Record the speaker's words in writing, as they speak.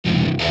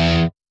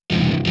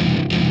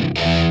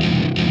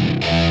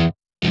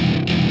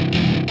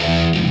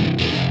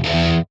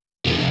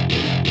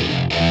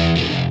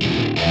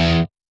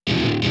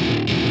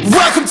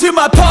to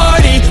my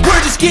party,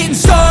 we're just getting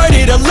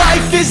started. A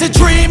life is a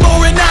dream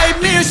or a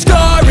nightmare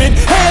scarring.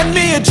 Hand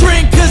me a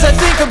drink cause I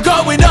think I'm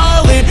going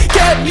all in.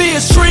 Get me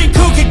a shrink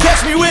who can catch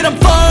me when I'm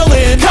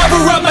falling.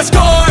 Cover up my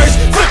scars,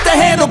 flip the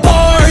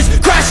handlebars,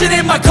 crashing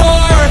in my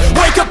car,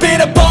 wake up in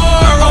a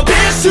bar. I'll be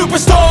a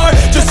superstar,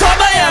 just on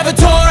my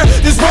avatar.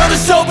 This world is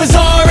so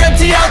bizarre,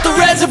 empty out the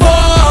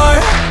reservoir.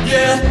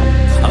 Yeah,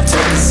 I'm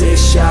taking 6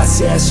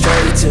 shots, yeah,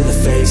 straight to the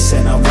face.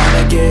 And I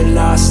wanna get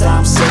lost,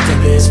 I'm sick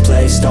of this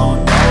place.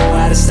 Don't know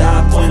how to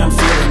stop when I'm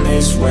feeling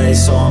this way.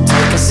 So I'm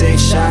taking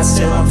 6 shots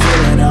till I'm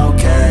feeling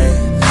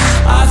okay.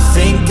 I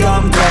think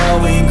I'm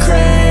going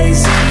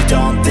crazy,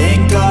 don't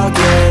think I'll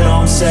get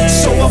home safe.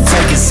 So I'm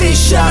taking 6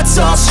 shots,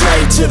 all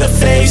straight to the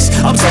face.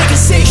 I'm taking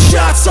 6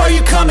 shots, are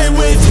you coming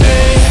with me?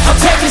 I'm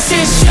taking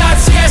 6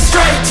 shots, yeah,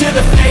 straight to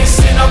the face.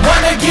 And I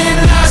wanna get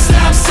lost,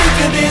 I'm sick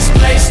of this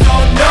place.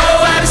 Don't know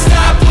how to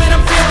stop when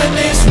I'm feeling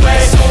this way.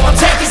 So I'm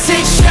taking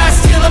 6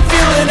 shots till I'm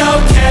feeling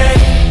okay.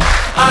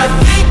 I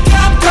think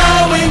I'm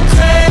going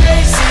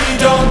crazy,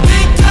 don't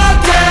think I'll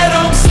get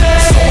home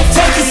safe. So I'm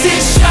taking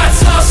 6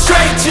 shots, all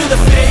straight to the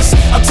face.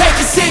 I'm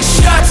taking 6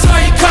 shots, are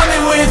you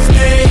coming with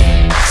me?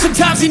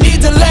 Sometimes you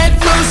need to let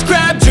loose,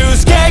 grab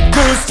juice, get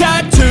goose,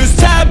 tattoos,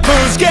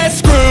 taboos, get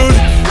screwed.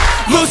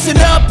 Loosen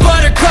up,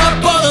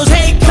 buttercup, all those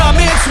hate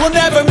comments will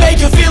never make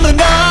you feel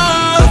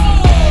enough.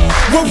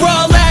 We're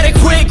all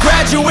adequate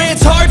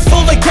graduates, heart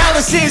full of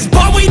calluses,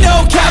 but we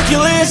know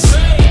calculus.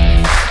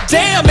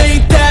 Damn,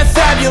 ain't that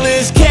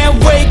fabulous?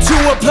 Can't wait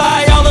to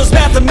apply all those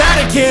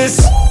mathematicus.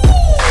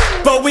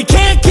 But we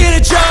can't get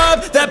a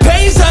job that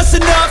pays us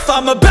enough.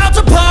 I'm about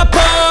to pop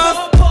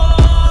off.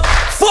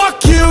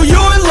 Fuck you,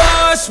 you're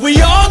lost.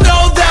 We all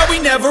know that we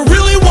never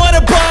really want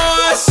a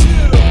boss.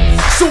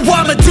 So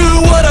I'ma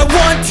do what I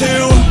want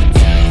to,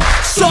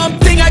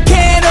 something I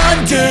can't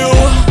undo.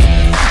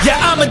 Yeah,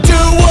 I'ma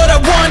do what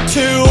I want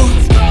to,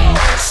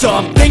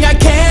 something I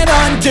can't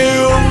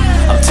undo.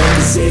 I'm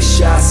taking 6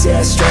 shots,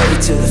 yeah,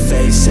 straight to the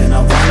face. And I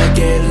wanna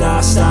get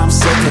lost, I'm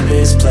sick of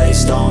this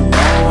place. Don't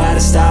know how to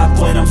stop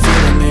when I'm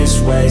feeling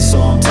this way.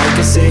 So I'm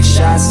taking 6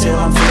 shots till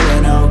I'm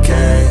feeling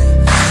okay.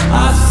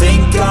 I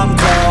think I'm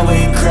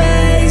going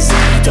crazy,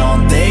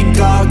 don't think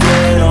I'll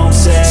get home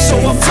safe. So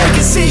I'm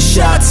taking 6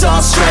 shots,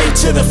 all straight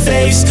to the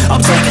face.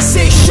 I'm taking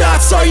 6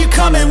 shots, are you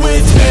coming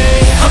with me?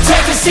 I'm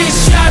taking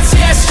 6 shots,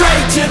 yeah,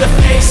 straight to the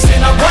face.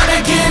 And I wanna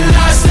get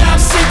lost, I'm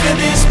sick of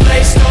this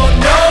place. Don't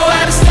know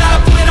how to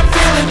stop when I'm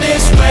feeling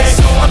this way.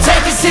 So I'm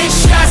taking 6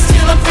 shots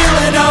till I'm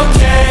feeling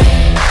okay.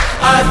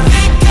 I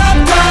think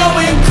I'm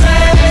going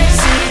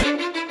crazy,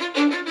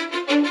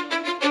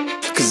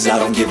 cause I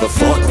don't give a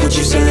fuck what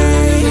you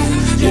say.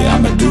 Yeah,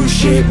 I'ma do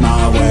shit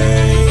my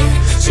way.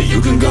 So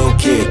you can go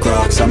kick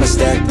rocks, I'ma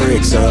stack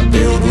bricks up,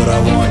 build what I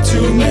want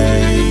to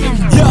make.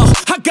 Yo,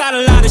 I got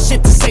a lot of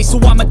shit to say, so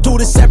I'ma do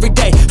this every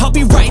day. I'll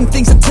be writing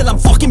things until I'm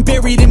fucking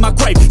buried in my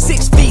grave.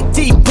 6 feet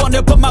deep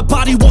under, but my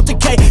body won't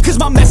decay. Cause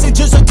my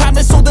messages are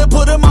timeless, so they'll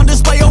put them on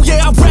display. Oh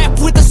yeah, I rap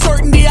with a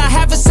certainty, I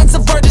have a sense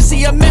of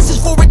urgency. A message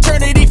for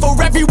eternity, for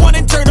everyone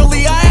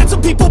internally. I had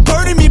some people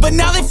burning me, but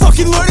now they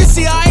fucking learn to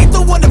see I ain't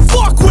the one to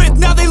fuck with,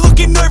 now they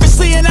looking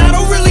nervously. And I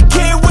don't really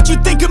care what you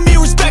think of me,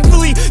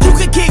 respectfully. You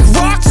can kick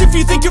rocks if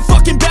you think you're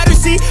fucking better,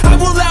 see. I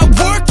will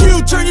outwork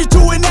you, turn you to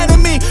an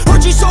enemy.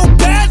 Hurt you so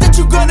bad that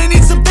you're gonna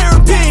need some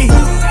therapy.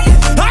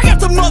 I got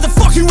the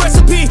motherfucking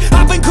recipe,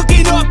 I've been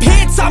cooking up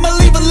hits, I'ma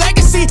leave a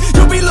legacy.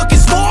 You'll be looking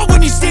small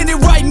when you're standing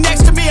right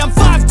next to me. I'm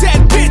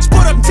 5'10", bitch,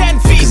 but I'm 10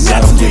 feet next to me.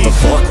 I don't give a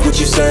fuck what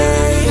you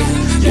say.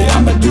 Yeah,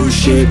 I'ma do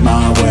shit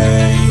my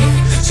way.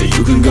 So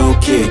you can go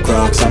kick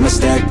rocks, I'ma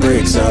stack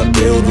bricks up,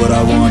 build what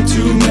I want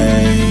to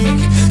make.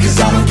 Cause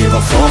I don't give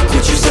a fuck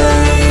what you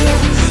say.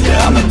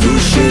 Yeah, I'ma do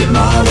shit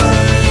my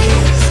way.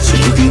 So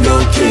you can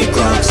go kick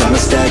rocks, I'ma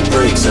stack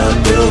bricks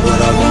up, build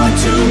what I want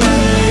to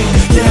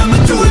make. Yeah, I'ma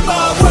do it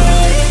my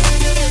way.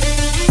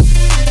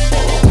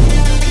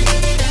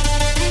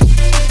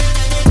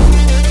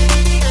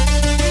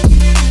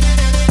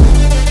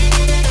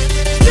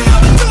 Yeah,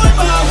 I'ma do it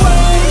my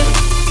way.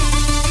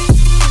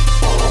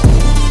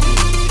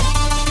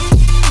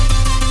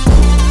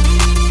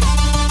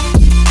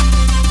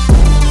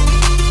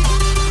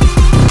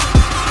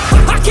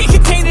 I can't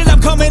contain it,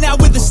 I'm coming out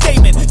with a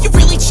statement. You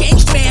really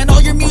changed, man,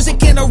 all your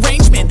music and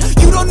arrangement.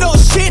 You don't know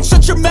shit,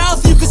 shut your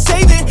mouth, you can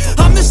save it.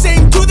 I'm the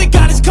same dude that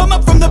got his come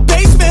up from the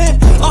basement.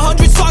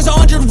 100 songs,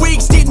 100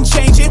 weeks, didn't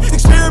change it.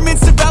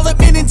 Experiments,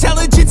 development,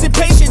 intelligence, and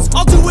patience.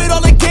 I'll do it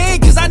all again,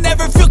 cause I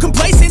never feel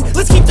complacent.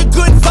 Let's keep the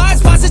good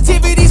vibes,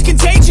 positivity's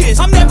contagious.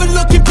 I'm never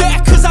looking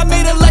back, cause I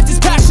made a life that's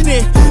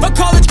passionate. A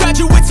college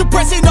graduate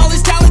suppressing all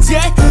his talents,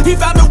 yeah. He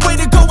found a way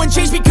to go and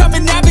change, become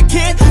an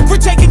advocate for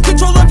taking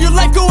control of your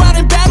life, go out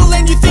and battle.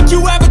 And you think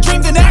you have a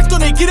dream, then act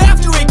on it. Get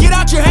after it, get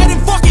out your head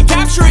and fucking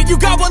capture it. You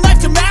got one life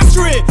to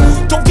master it.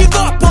 Don't give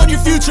up on your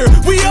future,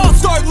 we all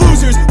start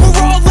losers.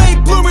 We're all late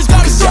bloomers,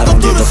 gotta struggle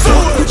through the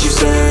sewer. What you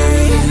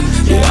say?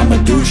 Yeah, I'ma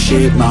do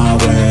shit my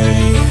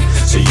way.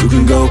 So you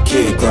can go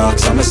kick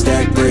rocks, I'ma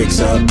stack bricks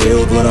up,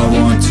 build what I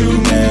want to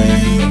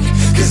make.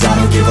 Cause I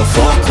don't give a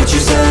fuck what you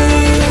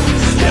say.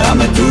 Yeah,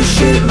 I'ma do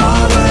shit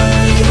my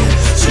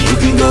way. so you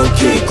can go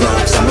kick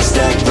rocks. I'ma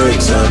stack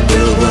bricks up,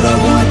 build what I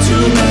want to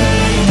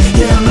make.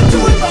 Yeah, I'ma do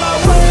it my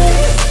way.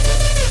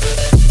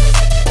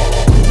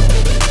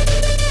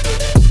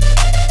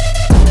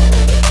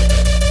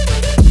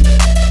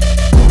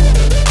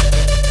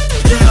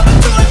 Yeah, I'ma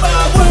do it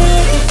my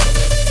way.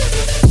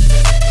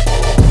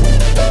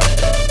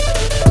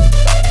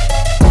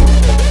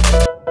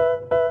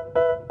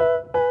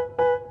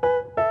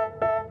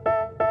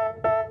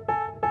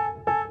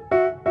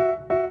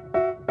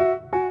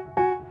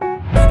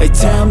 They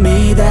tell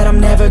me that I'm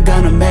never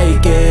gonna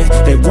make it.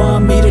 They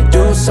want me to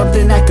do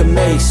something that could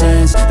make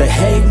sense. They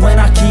hate when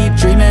I keep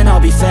dreaming I'll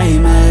be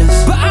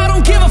famous, but I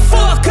don't give a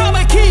fuck,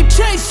 I'ma keep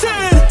chasing.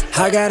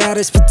 I got all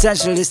this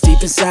potential that's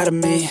deep inside of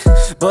me,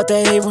 but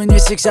they hate when you're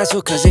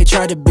successful cause they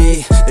try to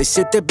be. They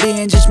sit there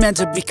being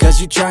judgmental because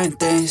you're trying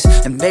things,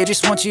 and they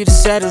just want you to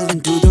settle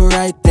and do the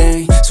right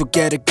thing. So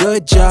get a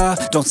good job,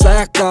 don't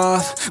slack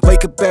off.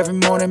 Wake up every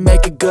morning,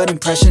 make a good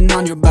impression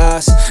on your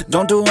boss.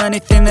 Don't do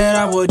anything that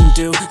I wouldn't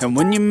do, and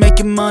when you're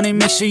making money,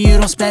 make sure you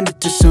don't spend it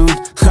too soon.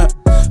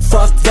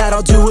 Fuck that,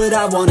 I'll do what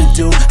I wanna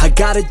do. I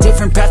got a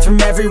different path from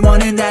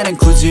everyone, and that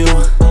includes you.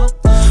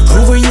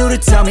 Who are you to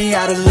tell me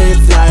how to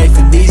live life?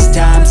 In these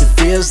times it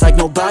feels like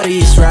nobody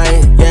is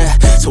right, yeah.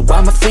 So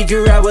I'ma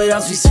figure out what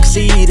else we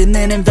succeed, and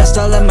then invest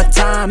all of my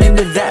time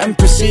into that and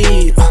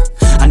proceed.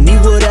 I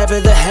need whatever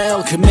the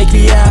hell could make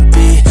me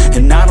happy,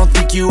 and I don't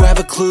think you have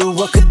a clue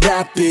what could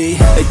that be.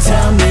 They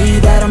tell me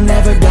that I'm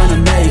never gonna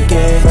make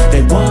it.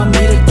 They want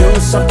me to do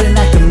something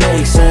that could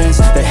make sense.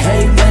 They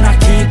hate when I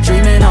keep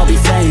dreaming I'll be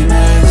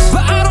famous,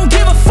 but I don't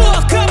give a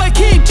fuck, I'ma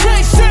keep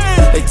chasing.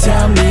 They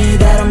tell me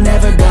that I'm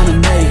never gonna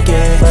make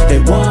it. They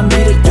want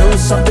me to do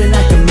something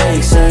that can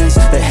make sense.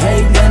 They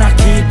hate when I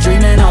keep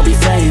dreaming I'll be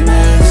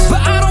famous,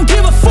 but I don't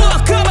give a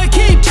fuck, I'ma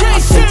keep chasing. I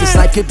think this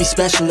life could be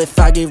special if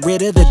I get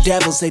rid of the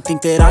devils. They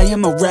think that I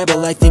am a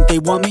rebel, I think they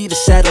want me to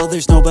settle.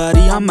 There's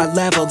nobody on my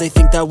level. They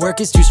think that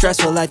work is too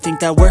stressful, I think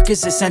that work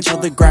is essential.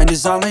 The grind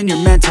is all in your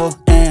mental,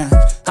 and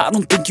I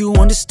don't think you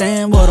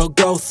understand what I'll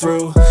go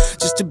through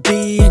just to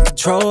be in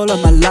control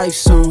of my life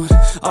soon.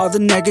 All the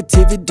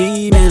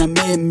negativity, man, I'm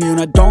immune.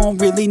 I don't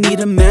really need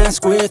a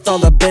mask with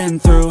all I've been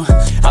through.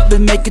 I've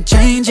been making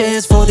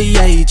changes for the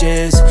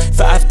ages.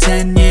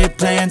 5-10 year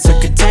plans are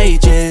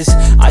contagious.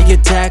 I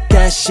attack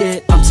that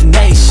shit, I'm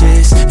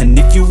tenacious. And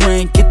if you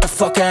ain't, get the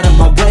fuck out of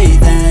my way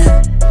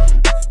then.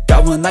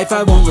 Got one life,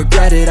 I won't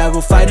regret it. I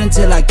will fight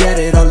until I get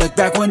it. I'll look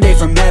back one day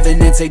from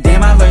heaven and say,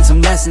 damn, I learned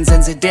some lessons.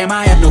 And say, damn,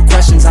 I have no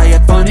questions. I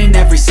had fun in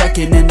every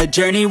second, and the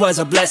journey was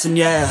a blessing,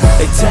 yeah.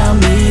 They tell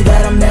me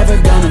that I'm never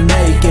gonna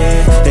make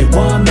it. They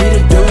want me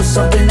to do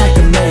something